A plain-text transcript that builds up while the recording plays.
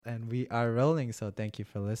And we are rolling, so thank you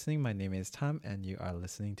for listening. My name is Tom, and you are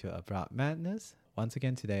listening to Abroad Madness. Once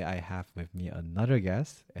again, today I have with me another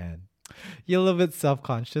guest, and you're a little bit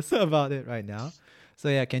self-conscious about it right now. So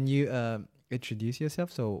yeah, can you introduce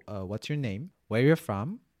yourself? So what's your name? Where you're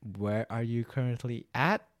from? Where are you currently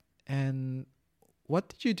at? And what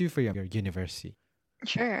did you do for your university?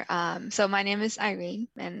 Sure. So my name is Irene,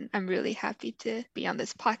 and I'm really happy to be on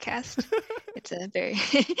this podcast. It's a very,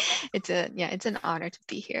 it's an honor to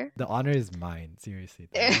be here. The honor is mine. Seriously,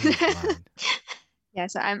 the honor is mine. Yeah,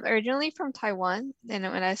 so I'm originally from Taiwan, and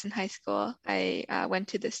when I was in high school, I went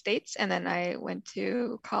to the States, and then I went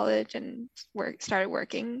to college and started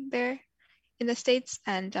working there in the States.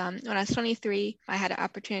 And when I was 23, I had an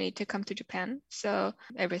opportunity to come to Japan. So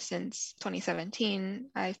ever since 2017,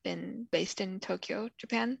 I've been based in Tokyo,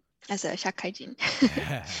 Japan, as a shakaijin.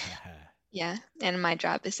 Yeah, and my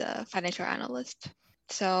job is a financial analyst.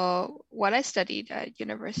 So what I studied at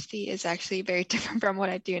university is actually very different from what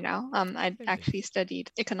I do now. I actually studied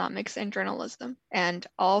economics and journalism, and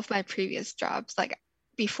all of my previous jobs, like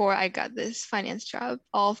before I got this finance job,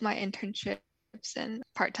 all of my internships and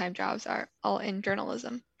part-time jobs are all in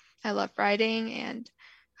journalism. I love writing and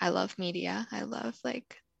I love media. I love I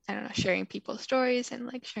don't know, sharing people's stories and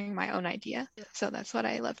sharing my own idea. So that's what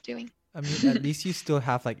I love doing. I mean, at least you still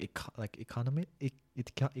have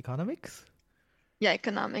economics. Yeah,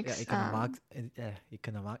 economics. Economics on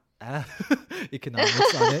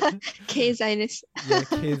it. 経済です. Yeah,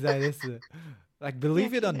 経済です. Like,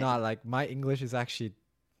 believe it or not, like my English is actually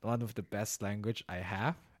one of the best language I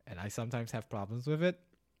have, and I sometimes have problems with it.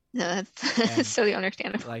 No, that's totally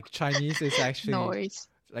understandable. Like Chinese is actually no worries.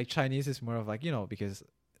 Like Chinese is more of because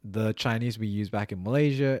the Chinese we use back in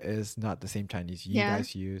Malaysia is not the same Chinese you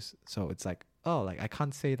guys use. So it's like, oh, like I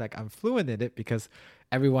can't say like I'm fluent in it because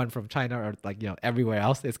everyone from China or everywhere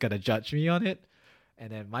else is gonna judge me on it.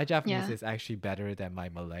 And then my Japanese is actually better than my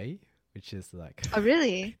Malay, which is like, oh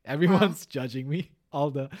really? Everyone's judging me.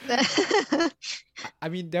 I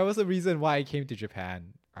mean, there was a reason why I came to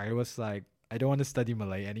Japan. I was like, I don't want to study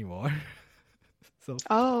Malay anymore. So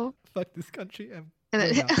fuck this country.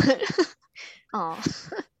 Oh,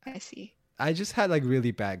 I see. I just had like really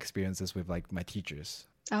bad experiences with like my teachers.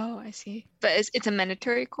 Oh, I see. But it's a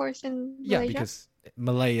mandatory course in Malaysia? Yeah, because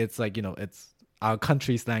Malay, it's like, it's our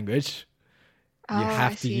country's language. You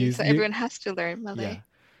have to use. So everyone has to learn Malay. Yeah.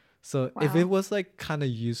 So if it was like kind of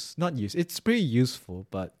it's pretty useful,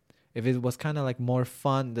 but if it was kind of like more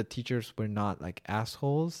fun, the teachers were not like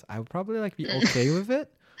assholes, I would probably like be okay with it.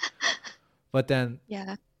 But then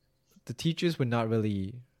the teachers were not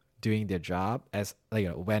really doing their job as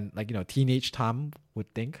when teenage Tom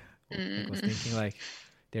would think. Was thinking like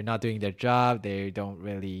they're not doing their job, they don't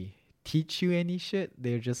really teach you any shit.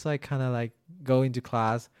 They're just like kind of like go into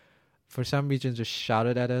class, for some reason just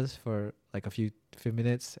shouted at us for like a few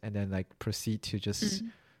minutes and then like proceed to just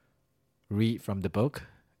read from the book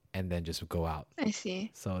and then just go out. I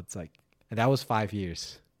see. So it's like, and that was 5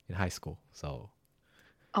 years in high school. So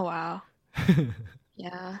oh wow.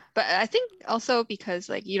 Yeah, but I think also because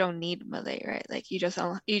like you don't need Malay, right? Like you just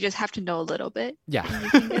have to know a little bit. Yeah, and you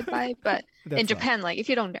can get by. But in Japan, like if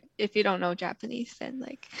you don't know Japanese, then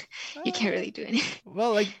like you can't really do anything.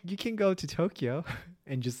 Well, like you can go to Tokyo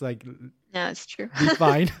and just like yeah, it's true. Be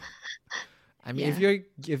fine. I mean, if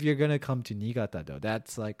you're gonna come to Niigata though,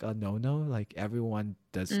 that's like a no. Like everyone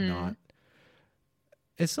does not.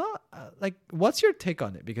 It's not like. What's your take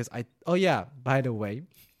on it? Because by the way,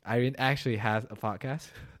 Irene actually has a podcast.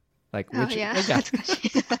 Irene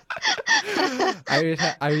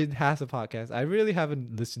has a podcast. I really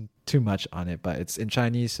haven't listened too much on it, but it's in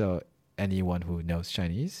Chinese, so anyone who knows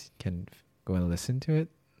Chinese can go and listen to it.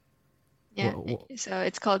 Yeah, so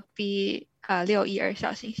it's called B 612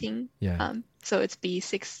小星星. Yeah. So it's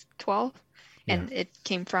B612, and it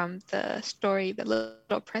came from the story The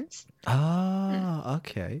Little Prince. Ah,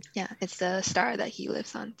 okay. Yeah, it's the star that he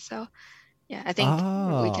lives on. So yeah, I think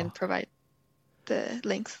we can provide the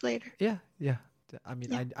links later. Yeah. I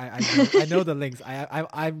mean, I know the links. I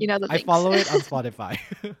follow it on Spotify.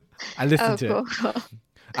 I listen to it. Cool.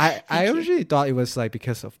 I originally thought it was like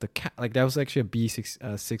because of the there was actually a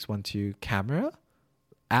B612 camera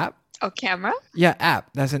app. Oh, camera? Yeah,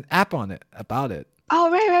 app. There's an app on it about it. Oh,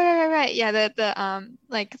 right. Yeah, the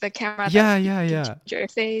like the camera. Yeah. Your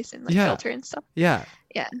face and like filter and stuff. Yeah.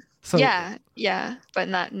 So yeah, but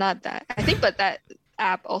not that. I think, but that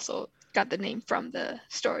app also got the name from the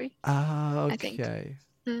story. Ah, okay. I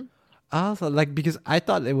think. Also, like because I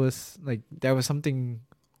thought it was like there was something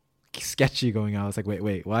sketchy going on. I was like,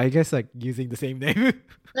 wait, why are you guys like using the same name?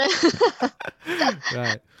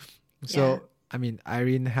 Right. So I mean,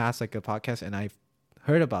 Irene has like a podcast, and I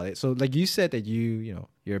heard about it. So like you said that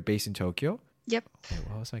you're based in Tokyo. Yep. Okay,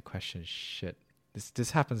 what was my question? Shit.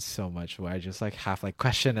 This happens so much where I just like have like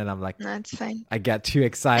question and I'm like, No, it's fine. I get too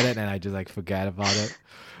excited and I just like forget about it.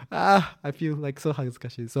 I feel like so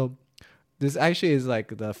hazukashii. So this actually is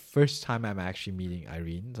like the first time I'm actually meeting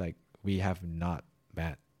Irene. Like we have not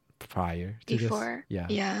met prior to Before. this. Yeah.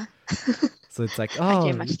 Yeah. So it's like,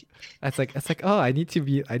 Ajimashite. it's like, oh, I need to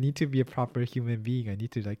be a proper human being. I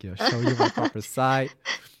need to like, show you my proper side.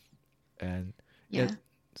 And Yeah.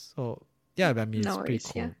 so yeah, I mean, No it's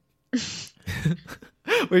pretty worries, cool.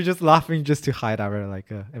 We're just laughing just to hide our like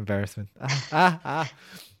embarrassment. I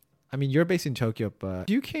mean, you're based in Tokyo, but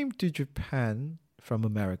you came to Japan from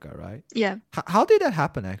America, right? Yeah. How did that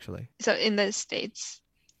happen, actually? So in the States,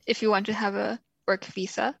 if you want to have a work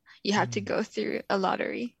visa, you have to go through a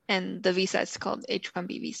lottery, and the visa is called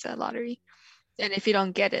H-1B visa lottery. And if you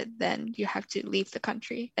don't get it, then you have to leave the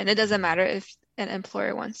country. And it doesn't matter if an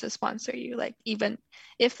employer wants to sponsor you. Like even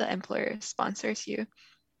if the employer sponsors you,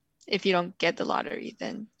 if you don't get the lottery,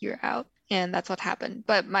 then you're out. And that's what happened.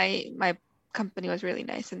 But my company was really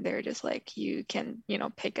nice, and they were just like, you can,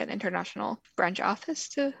 pick an international branch office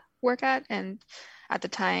to work at. And at the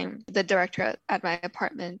time, the director at my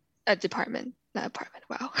department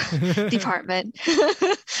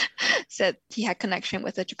said he had connection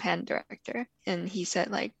with a Japan director, and he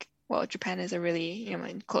said like, well, Japan is a really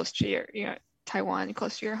close to your Taiwan,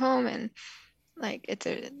 close to your home, and like it's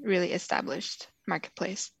a really established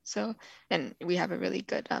marketplace. So, and we have a really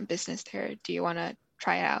good business there. Do you want to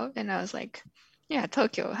try it out? And I was like, yeah,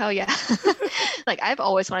 Tokyo, hell yeah. Like I've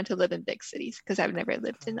always wanted to live in big cities because I've never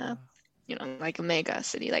lived in a like a mega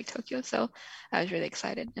city like Tokyo. So I was really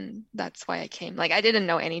excited, and that's why I came. Like I didn't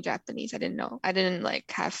know any Japanese. I didn't like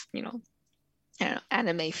have, I don't know,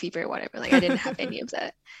 anime fever or whatever. Like I didn't have any of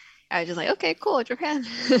that. I was just like, okay, cool, Japan.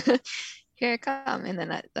 Here I come. And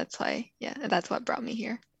then that's what brought me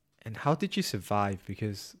here. And how did you survive?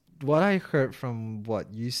 Because what I heard from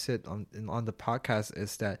what you said on the podcast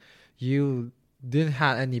is that you didn't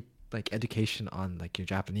have any like education on like your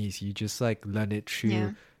Japanese. You just like learned it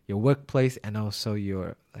through your workplace and also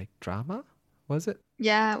your like drama, was it?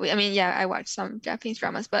 Yeah, I watched some Japanese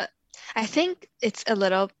dramas, but I think it's a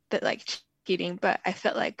little bit like cheating, but I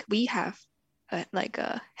felt like we have a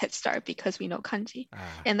head start because we know kanji.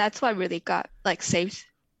 And that's what really got like saved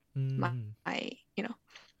my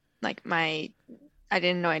I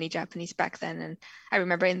didn't know any Japanese back then. And I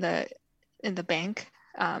remember in the bank,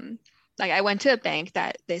 like I went to a bank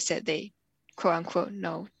that they said they quote unquote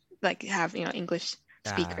know, like have English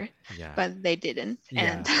speaker, but they didn't.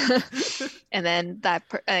 And and then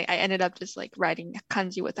I ended up just like writing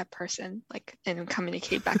kanji with that person, like, and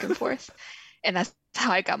communicate back and forth. And that's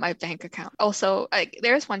how I got my bank account. Also, like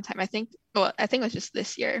there was one time, I think it was just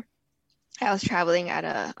this year, I was traveling at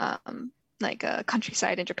a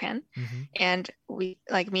countryside in Japan, and we,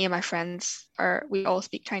 like me and my friends, we all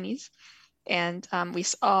speak Chinese, and we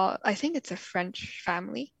saw, I think it's a French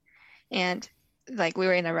family, and like we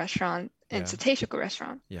were in a restaurant, and it's a Teishoku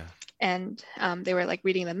restaurant, and they were like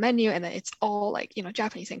reading the menu, and then it's all like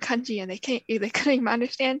Japanese and kanji, and they couldn't even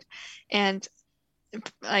understand, and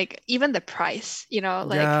like even the price,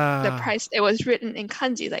 the price, it was written in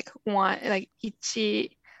kanji, like one, like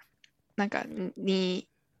ichi, ni,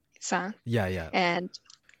 san. And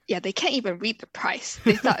they can't even read the price.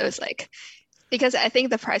 They thought it was like, because I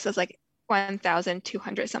think the price was like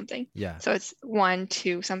 1,200 something. So it's 1,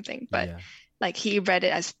 2 something, but like he read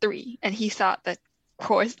it as 3, and he thought that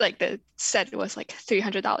course like the set was like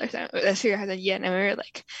 $300 and 300 yen, and we were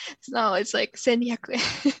like, no, it's like 1,200.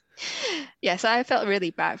 So I felt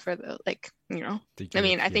really bad for the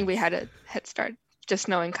I think we had a head start just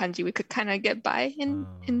knowing kanji. We could kind of get by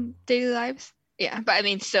in daily lives. But I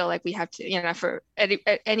mean, still, like we have to, for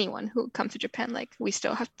anyone who comes to Japan, like we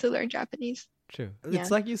still have to learn Japanese. True.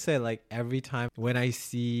 It's like you said, like every time when I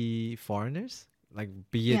see foreigners, like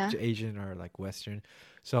be it Asian or like Western,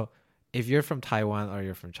 so if you're from Taiwan or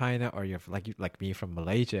you're from China or you're like me from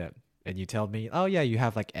Malaysia, and you tell me, oh yeah, you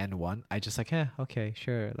have like N1, I just like, okay,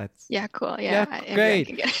 sure, let's. Cool.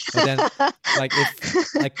 Great. But then like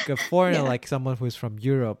if like a foreigner, like someone who's from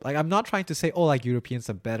Europe, like I'm not trying to say, oh, like Europeans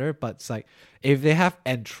are better, but it's like if they have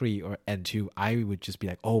N3 or N2, I would just be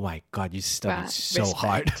like, oh my God, you studied so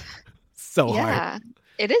hard. So hard.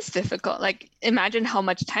 It is difficult. Like imagine how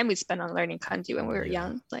much time we spent on learning kanji when we were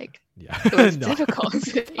young. Like it was difficult,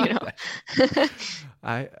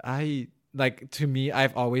 I like, to me,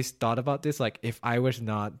 I've always thought about this. Like, if I was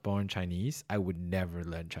not born Chinese, I would never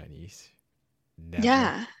learn Chinese.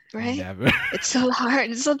 Never. Right? Never. It's so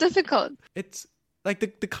hard. It's so difficult. It's like the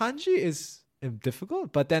kanji is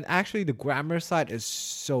difficult, but then actually the grammar side is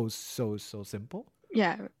so simple.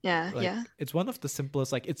 Yeah, yeah, Like yeah. it's one of the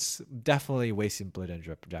simplest. Like it's definitely way simpler than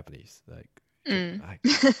Japanese. Like, Mm. I,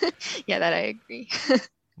 Yeah, that I agree.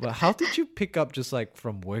 well, how did you pick up just like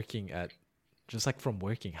from working at, just like from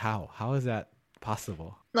working? How is that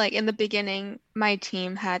possible? Like in the beginning, my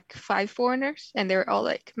team had 5 foreigners, and they were all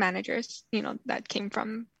like managers, that came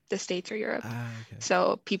from the States or Europe. Okay.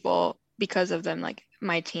 So people, because of them, like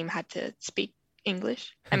my team had to speak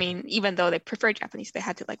English. I mean, even though they prefer Japanese, they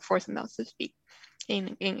had to like force themselves to speak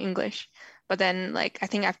in English. But then, like, I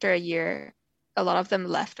think after a year, a lot of them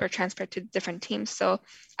left or transferred to different teams. So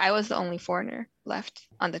I was the only foreigner left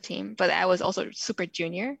on the team, but I was also super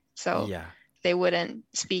junior. So Yeah. they wouldn't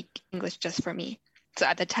speak English just for me. So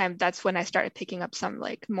at the time, that's when I started picking up some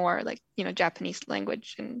like more like, Japanese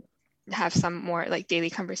language and have some more like daily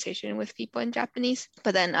conversation with people in Japanese.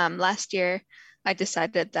 But then last year, I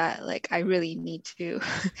decided that like I really need to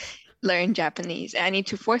learn Japanese. I need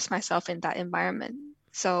to force myself in that environment.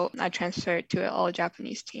 So I transferred to an all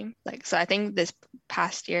Japanese team. Like, so I think this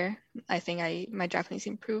past year, I think my Japanese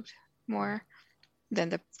improved more than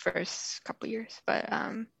the first couple years. But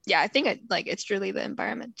yeah, I think it's really the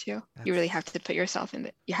environment too. You really have to put yourself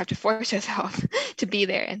in you have to force yourself to be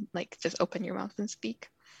there and like just open your mouth and speak.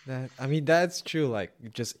 I mean, that's true. Like,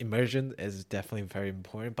 just immersion is definitely very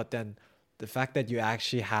important. But then the fact that you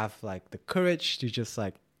actually have like the courage to just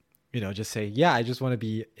like, just say, yeah, I just want to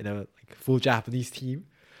be in a like full Japanese team.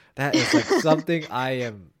 That is like something I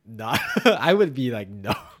am not. I would be like,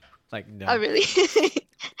 no, like no. Oh, really?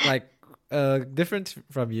 Like, different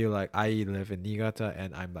from you. Like, I live in Niigata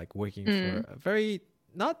and I'm like working for a very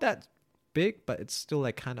not that big, but it's still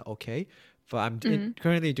like kind of okay. But I'm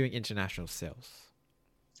currently doing international sales.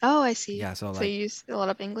 Oh, I see. Yeah, so you like use a lot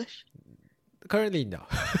of English? currently no.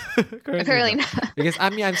 Currently no. not. Because I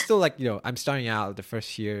mean I'm still like, I'm starting out the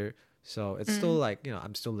first year, so it's still like,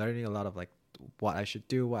 I'm still learning a lot of like what I should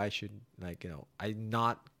do, what I should like, I'm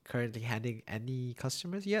not currently handling any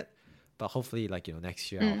customers yet, but hopefully like,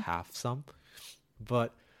 next year I'll have some.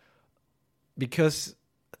 But because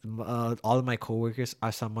all of my coworkers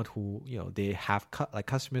are someone who, they have like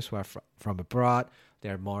customers who are from abroad,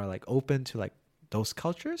 they're more like open to like those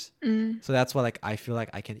cultures. So that's why like I feel like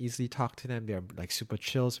I can easily talk to them. They're like super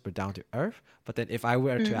chill, super down to earth. But then if I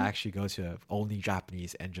were to actually go to only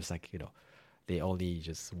Japanese and just like, they only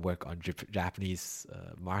just work on Japanese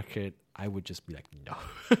market, I would just be like, no.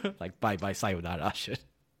 Like bye sayonara shit.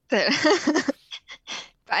 But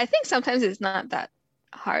I think sometimes it's not that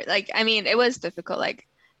hard. Like, I mean, it was difficult. Like,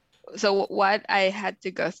 so what I had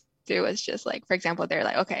to go through was just like, for example, they're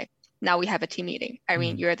like, okay, now we have a team meeting.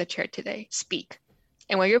 Irene, you're the chair today. Speak.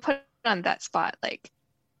 And when you're put on that spot, like,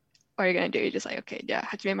 what are you gonna do? You're just like, okay, yeah,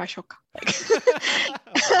 hajimemashou ka.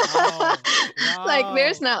 Wow. Like,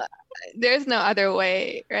 there's no other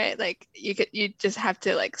way, right? Like, you just have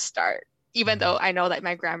to like start. Even though I know that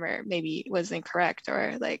my grammar maybe was incorrect,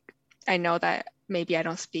 or like I know that maybe I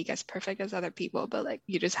don't speak as perfect as other people, but like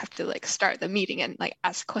you just have to like start the meeting and like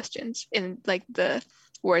ask questions in like the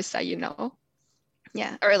words that you know.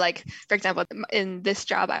 Yeah. Or like, for example, in this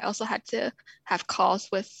job, I also had to have calls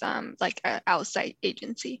with like an outside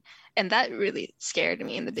agency. And that really scared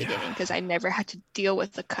me in the beginning because I never had to deal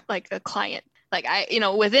with a client. Like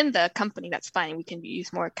within the company, that's fine. We can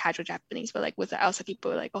use more casual Japanese, but like with the outside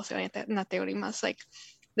people, like also not teorimasu, like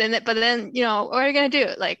but then what are you gonna do?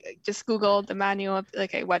 Like just Google the manual of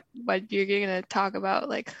like, okay, what you're gonna talk about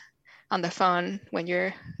like on the phone when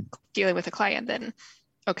you're dealing with a client, then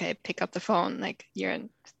okay, pick up the phone, like you're in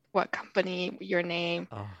what company, your name,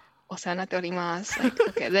 お世話になっております。Like,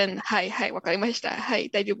 okay, then, はい、はい、わかりました。はい、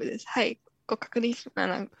大丈夫です。はい、ご確認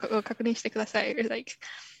してください. Or like,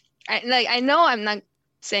 I know I'm not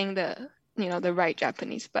saying the right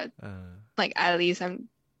Japanese, but like at least I'm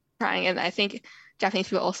trying. And I think Japanese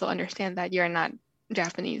people also understand that you're not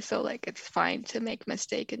Japanese, so like it's fine to make a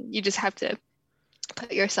mistake, and you just have to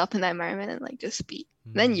put yourself in that environment and like just speak.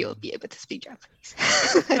 Then you'll be able to speak Japanese.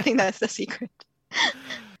 I think that's the secret.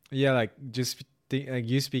 Yeah, like just like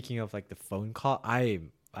you speaking of like the phone call, I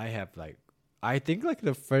have like, I think like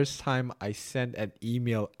the first time I sent an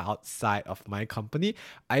email outside of my company,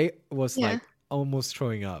 I was like almost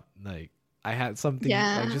throwing up. Like I had something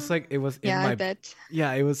like just like it was in my bet.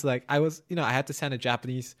 Yeah, it was like I was I had to send a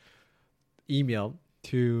Japanese email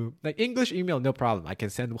to like English email, no problem. I can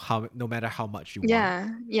send no matter how much you want.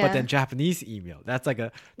 Yeah. But then Japanese email, that's like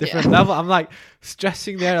a different level. I'm like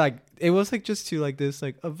stressing there. Like it was like just to like this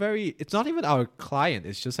like a very. It's not even our client.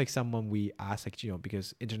 It's just like someone we ask like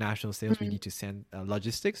because international sales we need to send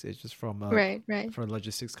logistics. It's just from right from a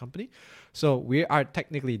logistics company. So we are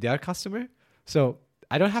technically their customer, So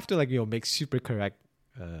I don't have to like make super correct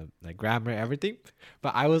like grammar everything,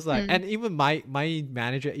 but I was like, Mm, and even my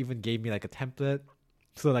manager even gave me like a template,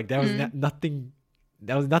 so like there was mm, nothing,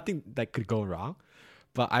 there was nothing that could go wrong.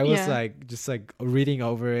 But I was yeah. like just like reading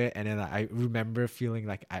over it, and then I remember feeling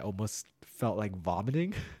like I almost felt like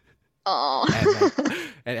vomiting Oh. and like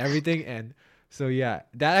and everything. And so yeah,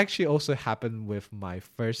 that actually also happened with my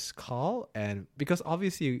first call. And because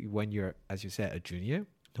obviously when you're, as you said, a junior,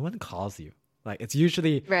 no one calls you, like it's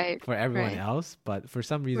usually Right. for everyone Right. else, but for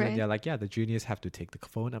some reason Right. they're like, yeah, the juniors have to take the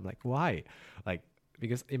phone. I'm like, why? Like,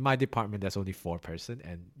 because in my department there's only 4 person,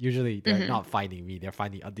 and usually they're Mm-hmm. not finding me, they're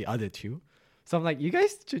finding the other two. So I'm like, you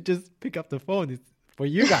guys should just pick up the phone, it's for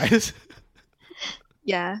you guys.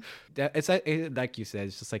 Yeah. That like you said,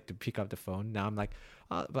 it's just like to pick up the phone. Now I'm like,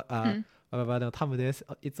 but Mm. tamu desu,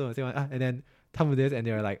 and then tamu desu, and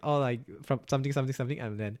they're like, oh, like from something something something,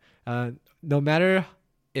 and then no matter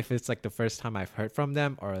if it's like the first time I've heard from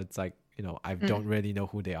them, or it's like, I Mm. don't really know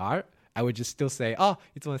who they are, I would just still say, oh,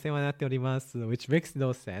 itsumo o世話になっております, which makes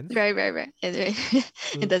no sense. Right, right, right. It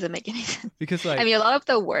So, doesn't make any sense. because I like mean, a lot of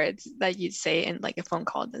the words that you say in like a phone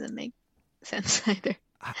call doesn't make sense either.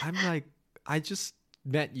 I'm like, I just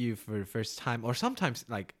met you for the first time, or sometimes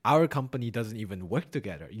like our company doesn't even work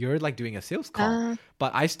together. You're like doing a sales call, Uh,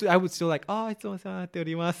 but I would still like, oh, it's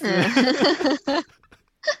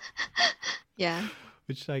yeah.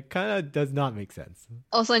 which like kind of does not make sense.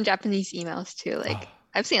 Also in Japanese emails too. Oh, Like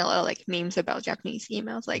I've seen a lot of like memes about Japanese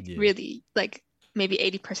emails. Like yeah, really, like maybe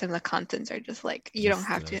 80% of the contents are just like you don't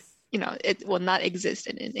have to, useless. it will not exist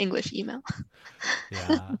in an English email.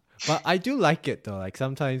 Yeah, but I do like it though. Like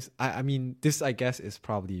sometimes, I mean, this I guess is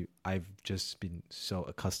probably I've just been so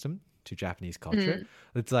accustomed to Japanese culture. Mm,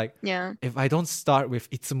 It's like yeah. if I don't start with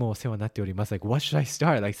itsumo o世話になっております, like what should I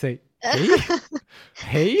start? Like say, hey,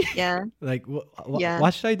 hey, Yeah. like Yeah.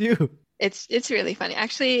 what should I do? It's really funny.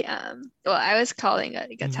 Actually, well, I was calling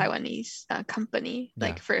like a Mhm. Taiwanese company Yeah,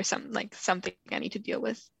 like for something I need to deal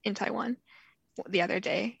with in Taiwan the other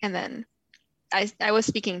day, and then I was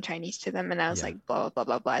speaking Chinese to them, and I was yeah. like blah blah blah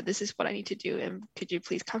blah blah. This is what I need to do, and could you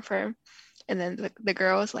please confirm? And then the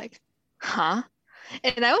girl was like, huh?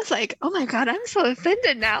 And I was like, oh my God, I'm so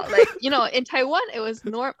offended now. Like, in Taiwan, it was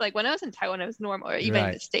norm. Like when I was in Taiwan, it was normal. Or even in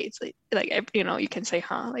Right. the States, you can say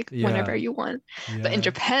huh, like whenever Yeah. you want. But in Yeah.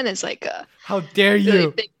 Japan, it's like How dare really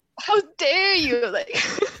you? big. How dare you? Like,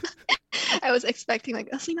 I was expecting like,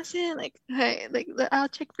 oh, sumimasen, like, hey, like I'll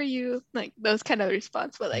check for you, like those kind of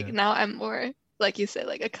response. But like Yeah. now I'm more, like you said,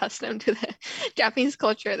 like accustomed to the Japanese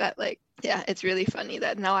culture that like, yeah, it's really funny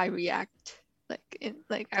that now I react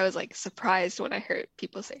like I was like surprised when I heard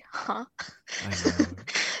people say, huh? I know.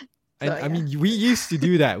 And So I yeah. mean, we used to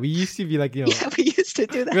do that. We used to be like, Yeah, we used to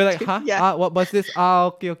do we're that like, too. huh? Yeah. What was this? Ah,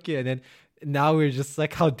 okay, okay. And then now we're just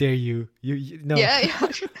like, how dare you? No. Yeah, yeah.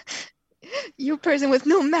 You person with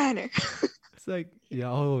no manner. It's like, yeah,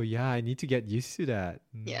 oh yeah, I need to get used to that.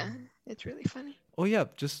 Yeah, it's really funny. Oh yeah,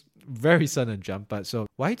 just very sudden jump. But so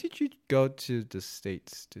why did you go to the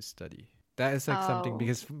States to study? That is like something, Oh.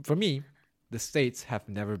 because for me, the States have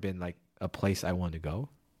never been like a place I want to go.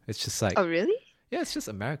 It's just like, Oh, really? yeah, it's just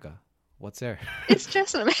America. What's there? It's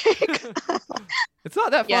just America. It's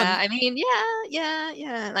not that Yeah, fun. I mean,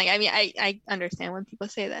 yeah. Like, I mean, I understand when people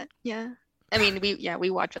say that. Yeah. I mean, we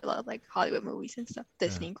watch a lot of like Hollywood movies and stuff,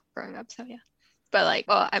 Disney growing up, so yeah. But like,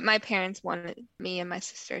 well, my parents wanted me and my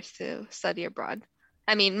sisters to study abroad.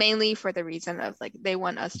 I mean, mainly for the reason of like they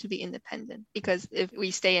want us to be independent, because if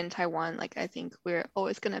we stay in Taiwan, like I think we're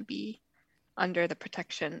always gonna be under the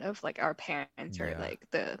protection of like our parents or Yeah. like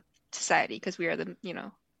the society, because we are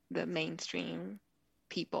the mainstream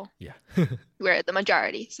people. Yeah. We're the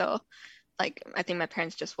majority. So like I think my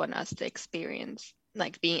parents just want us to experience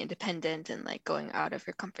like being independent and like going out of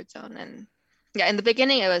your comfort zone. And yeah, in the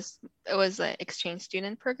beginning it was an exchange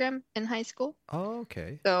student program in high school. Oh,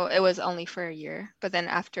 okay. So it was only for a year. But then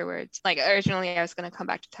afterwards, like originally I was gonna come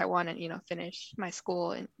back to Taiwan and finish my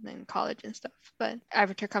school and college and stuff. But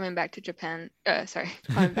after coming back to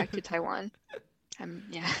coming back to Taiwan.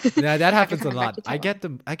 Yeah. Yeah, that After happens a coming back lot. to I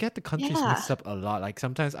Taiwan. get the countries Yeah. mixed up a lot. Like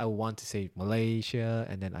sometimes I want to say Malaysia,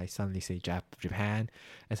 and then I suddenly say Japan,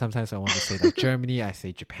 and sometimes I want to say like Germany, I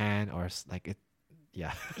say Japan, or like it.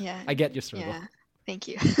 Yeah, Yeah. I get your struggle. Yeah. Thank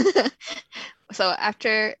you. So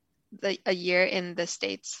after a year in the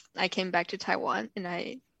States, I came back to Taiwan, and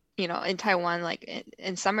in Taiwan, like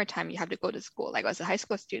in summertime, you have to go to school. Like I was a high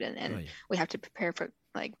school student, and Oh, yeah. we have to prepare for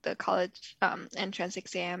like the college entrance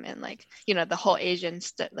exam, and like the whole Asian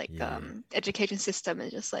Yeah. education system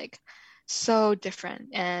is just like so different.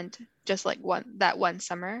 And just like one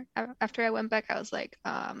summer after I went back, I was like,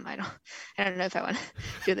 I don't know if I want to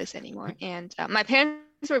do this anymore. And my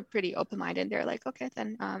parents were pretty open-minded. They're like, okay,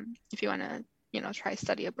 then if you want to, try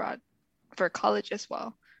study abroad for college as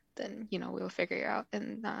well, then we'll figure it out.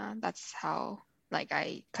 And that's how like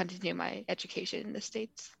I continue my education in the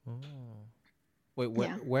States. Oh. Wait,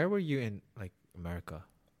 Yeah. where were you in like America?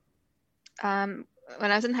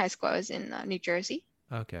 When I was in high school, I was in New Jersey,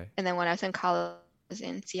 Okay. and then when I was in college, I was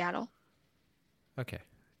in Seattle. Okay.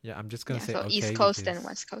 Yeah, I'm just gonna Yeah, say so okay East Coast because and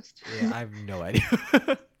West Coast. yeah, I have no idea.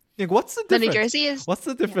 Like, what's the The New difference? Jersey is What's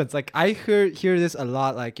the yeah. difference? Like, I hear this a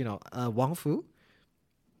lot. Like, Wang Fu.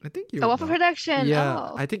 I think you A would waffle know. production. Yeah,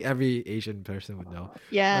 Oh, I think every Asian person would know.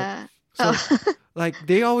 But yeah. so, Oh, like,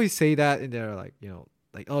 they always say that in their like,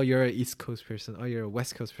 like, oh, you're an East Coast person, oh, you're a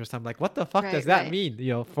West Coast person. I'm like, what the fuck does right, that right.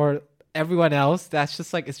 mean? For everyone else, that's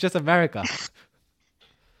just like it's just America.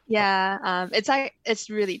 Yeah, it's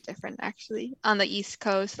really different actually on the East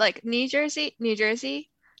Coast. Like New Jersey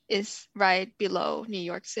is right below New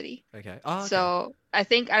York City. Okay. Oh, okay. So I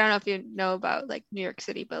don't know if you know about like New York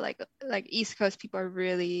City, but like East Coast people are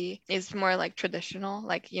really is more like traditional.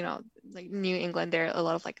 Like, like New England, there are a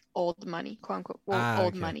lot of like old money, quote unquote, Ah,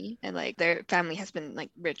 old okay. money, and like their family has been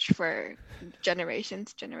like rich for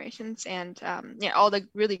generations. And yeah, all the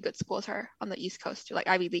really good schools are on the East Coast too, like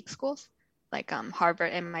Ivy League schools, like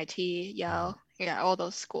Harvard, MIT, Mm. Yale. Yeah, all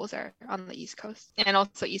those schools are on the East Coast. And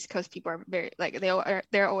also East Coast people are very like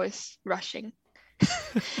they're always rushing.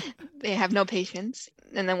 They have no patience.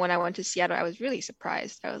 And then when I went to Seattle, I was really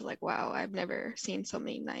surprised. I was like, wow, I've never seen so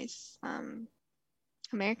many nice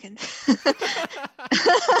Americans.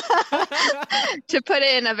 To put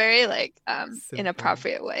it in a very like Simple.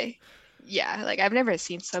 inappropriate way. Yeah, like I've never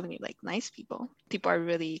seen so many like nice people. People are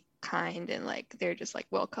really kind and like they're just like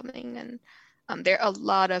welcoming. And there are a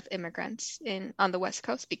lot of immigrants on the West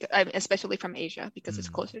Coast because especially from Asia because it's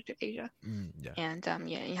Mm. closer to Asia. Yeah. And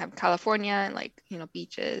yeah, you have California and like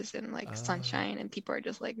beaches and like Uh, sunshine, and people are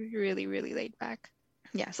just like really really laid back.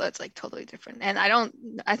 Yeah, so it's like totally different. And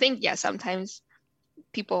I think yeah, sometimes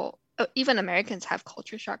people, even Americans, have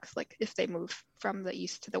culture shocks like if they move from the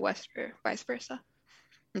east to the west or vice versa.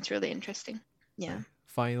 It's really interesting. Yeah. like,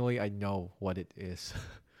 finally, I know what it is.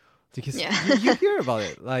 Because Yeah. you hear about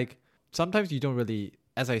it. Like, sometimes you don't really,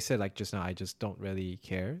 as I said, like just now, I just don't really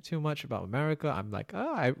care too much about America. I'm like,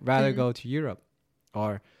 oh, I'd rather Mhm. go to Europe,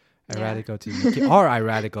 or I'd Yeah. rather go to UK, or I'd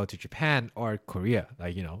rather go to Japan or Korea.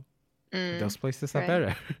 Like, Mm, those places are right.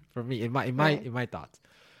 better for me in my in my Right. in my thoughts.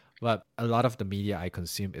 But a lot of the media I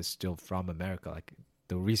consume is still from America. Like,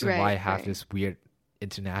 the reason why I Right. have Right. this weird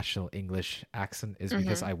international English accent is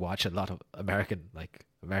because Hmm. I watch a lot of American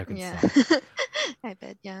Yeah. stuff. I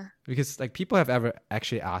bet. Yeah. Because like people have ever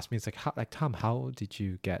actually asked me, it's like, Tom, how did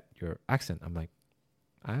you get your accent? I'm like,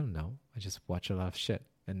 I don't know. I just watch a lot of shit.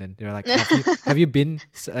 And then they're like,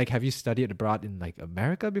 have you studied abroad in like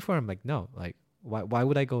America before? I'm like, no. Like, why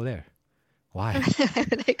would I go there? Why? Where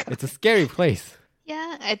would I go? It's a scary place.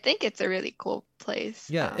 Yeah, I think it's a really cool place.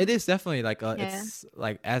 Yeah, it is definitely like Yeah. it's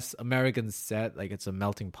like, as Americans said, like it's a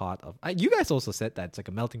melting pot of. You guys also said that it's like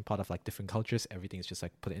a melting pot of like different cultures. Everything is just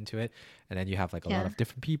like put into it, and then you have like a lot Yeah. of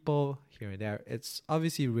different people here and there. It's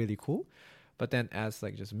obviously really cool, but then as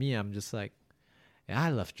like just me, I'm just like, yeah, I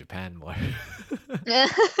love Japan more.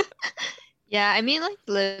 Yeah, I mean, like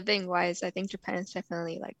living wise, I think Japan is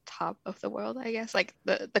definitely like top of the world, I guess. Like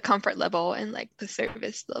the comfort level and like the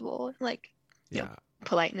service level, and like you know, Yeah.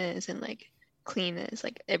 politeness and like cleanness,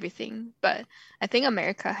 like everything. But I think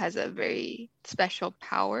America has a very special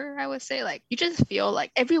power, I would say. Like you just feel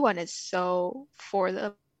like everyone is so for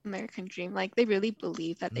the American dream. Like they really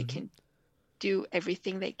believe that they Hmm. can do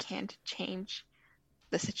everything they can to change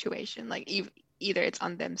the situation. Like either it's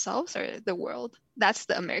on themselves or the world. That's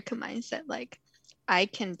the American mindset. Like I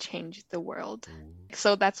can change the world.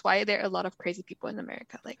 So that's why there are a lot of crazy people in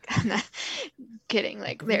America. Like I'm not kidding.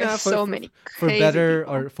 Like there are Nah, so many for crazy better people.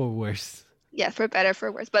 or for worse. Yeah, for better,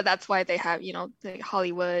 for worse. But that's why they have, like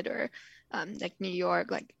Hollywood or like New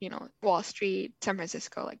York, like, Wall Street, San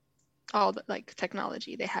Francisco, like all the like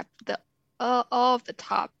technology. They have the all of the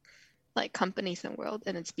top like companies in the world,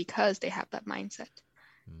 and it's because they have that mindset.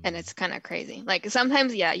 And Mm. it's kind of crazy. Like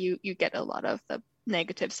sometimes, yeah, you get a lot of the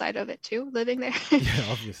negative side of it too, living there. Yeah,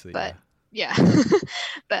 obviously, But yeah. yeah,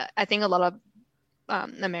 but I think a lot of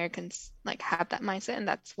Americans like have that mindset, and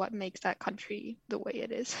that's what makes that country the way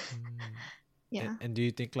it is. Mm. And, Yeah. and do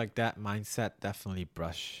you think like that mindset definitely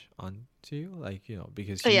brush onto you? Like,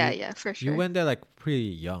 because Oh, yeah, you yeah, for you sure. went there like pretty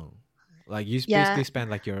young. Like you basically Yeah. spent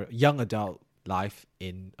like your young adult life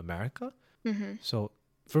in America. Hmm. So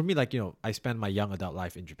for me, like, I spent my young adult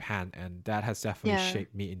life in Japan, and that has definitely Yeah.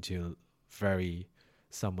 shaped me into very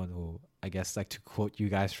someone who, I guess, like, to quote you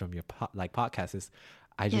guys from your podcast, is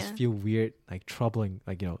I just Yeah. feel weird, like troubling,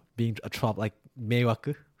 like, being a trouble, like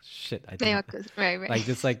meiwaku. Shit, I don't know. Right. Like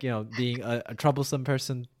just like, being a troublesome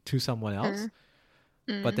person to someone else.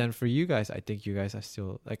 But Mm. then for you guys, I think you guys are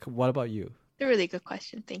still like, what about you? A really good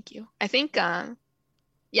question. Thank you. I think,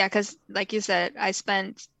 yeah, because like you said, I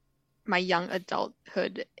spent my young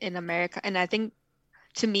adulthood in America, and I think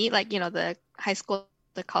to me, like, the high school,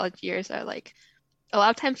 the college years are like a lot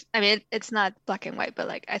of times, I mean, it's not black and white, but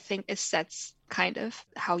like I think it sets kind of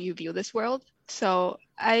how you view this world. So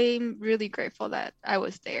I'm really grateful that I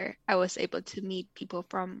was there. I was able to meet people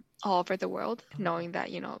from all over the world, knowing that,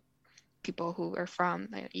 people who are from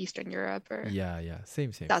like Eastern Europe or Yeah,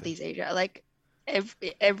 same. Southeast Asia, like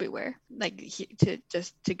everywhere, like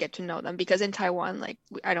to get to know them. Because in Taiwan, like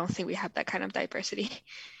I don't think we have that kind of diversity.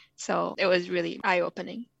 So it was really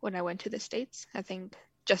eye-opening when I went to the States. I think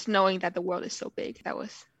just knowing that the world is so big, that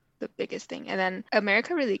was the biggest thing. And then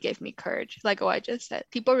America really gave me courage. Like I just said,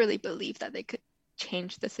 people really believe that they could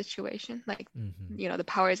change the situation. Like, the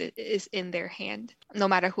power is in their hand, no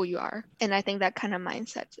matter who you are. And I think that kind of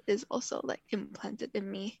mindset is also like implanted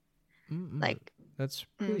in me. Like that's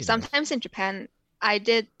really sometimes nice. in Japan, I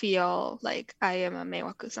did feel like I am a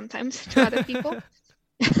meiwaku sometimes to other people.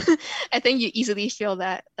 I think you easily feel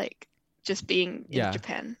that, like just being in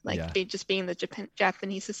Japan, like just being in the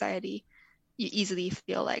Japanese society, you easily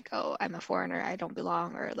feel like, oh, I'm a foreigner, I don't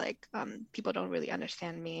belong, or like people don't really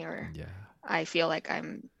understand me, or I feel like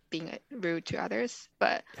I'm being rude to others.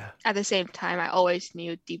 But at the same time, I always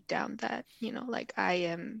knew deep down that, like I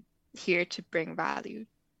am here to bring value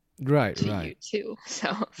to you too.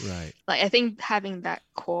 So like I think having that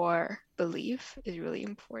core belief is really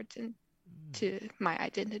important to my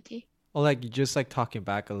identity. Or like just like talking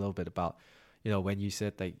back a little bit about, when you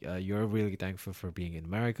said like you're really thankful for being in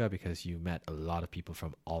America because you met a lot of people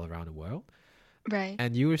from all around the world. Right.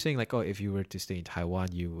 And you were saying like, oh, if you were to stay in Taiwan,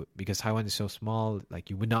 because Taiwan is so small, like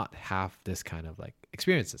you would not have this kind of like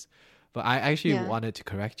experiences. But I actually wanted to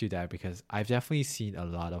correct you there, because I've definitely seen a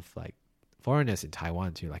lot of like foreigners in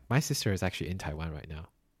Taiwan too. Like my sister is actually in Taiwan right now.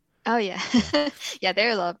 Oh yeah. Yeah, there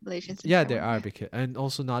are a lot of Malaysians in Taiwan. there are, because, and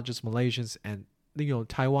also not just Malaysians, and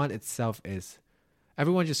Taiwan itself is,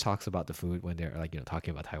 everyone just talks about the food when they're like,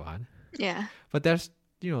 talking about Taiwan. Yeah. But there's,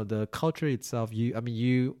 the culture itself. You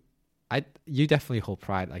definitely hold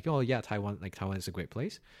pride, like, oh yeah, Taiwan is a great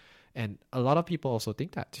place. And a lot of people also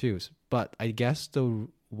think that too. But I guess the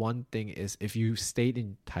one thing is, if you stayed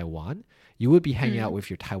in Taiwan, you would be hanging out with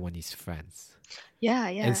your Taiwanese friends. Yeah.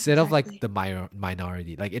 Instead of like the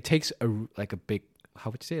minority. Like it takes a big,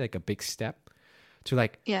 how would you say, like a big step to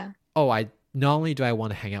like, oh, I not only do I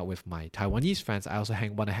want to hang out with my Taiwanese friends, I also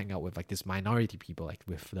want to hang out with like this minority people, like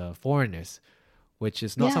with the foreigners, which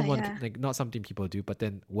is not like not something people do. But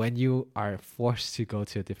then when you are forced to go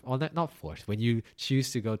to a different, or not forced, when you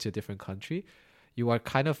choose to go to a different country, you are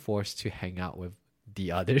kind of forced to hang out with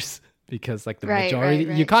the others, because like the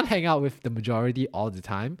majority, you can't hang out with the majority all the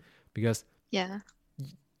time, because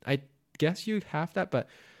I guess you have that. But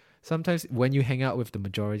sometimes when you hang out with the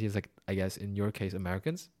majority, it's like, I guess in your case,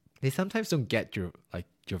 Americans, they sometimes don't get your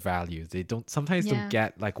values. They don't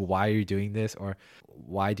get like why you're doing this, or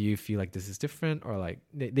why do you feel like this is different, or like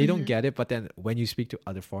they don't get it. But then when you speak to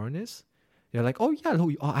other foreigners, they're like, oh yeah, no,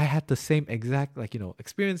 I had the same exact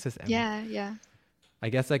experiences. And I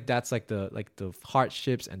guess like that's like the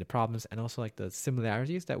hardships and the problems, and also like the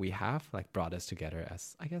similarities that we have, like brought us together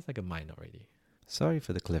as, I guess, like a minority. Sorry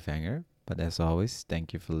for the cliffhanger, but as always,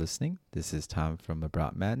 thank you for listening. This is Tom from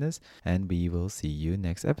Abroad Madness, and we will see you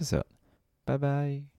next episode. Bye bye.